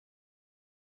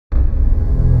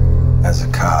As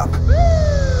a cop,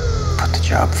 put the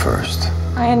job first.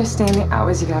 I understand the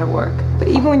hours you gotta work, but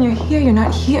even when you're here, you're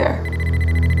not here.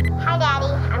 Hi, Daddy.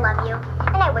 I love you,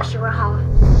 and I wish you were home.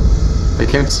 I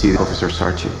came to see Officer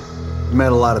Sarchi. You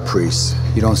met a lot of priests.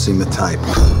 You don't seem the type.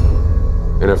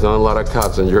 And I've known a lot of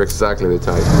cops, and you're exactly the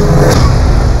type.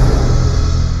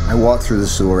 I walk through the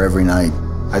sewer every night.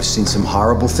 I've seen some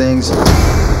horrible things,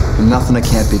 but nothing that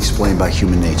can't be explained by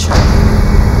human nature.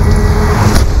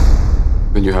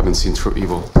 Then you haven't seen true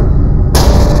evil.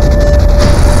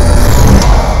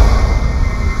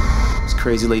 These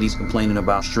crazy ladies complaining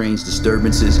about strange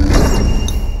disturbances,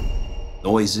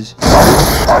 noises.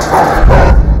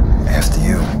 After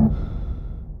you.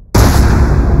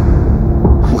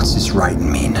 What's this right and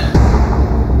mean?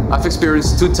 I've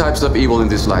experienced two types of evil in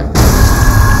this life.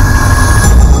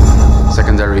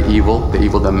 Secondary evil, the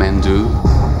evil that men do,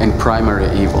 and primary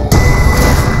evil,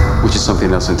 which is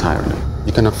something else entirely.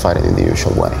 You cannot fight it in the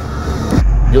usual way.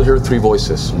 You'll hear three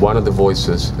voices. One of the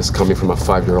voices is coming from a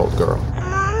 5-year-old girl.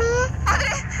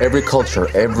 Every culture,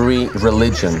 every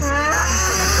religion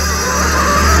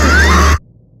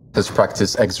has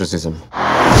practiced exorcism.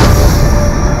 I've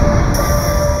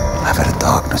had a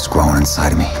darkness growing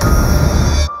inside of me.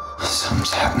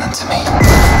 Something's happening to me.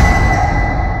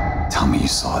 Tell me you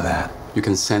saw that. You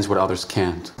can sense what others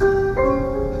can't,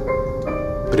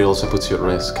 but it also puts you at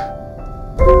risk.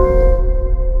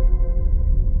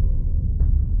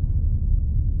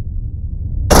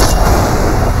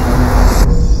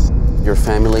 Your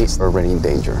family is already in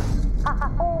danger.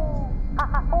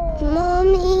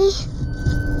 Mommy.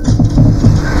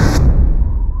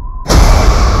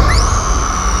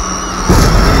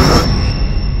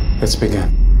 Let's begin.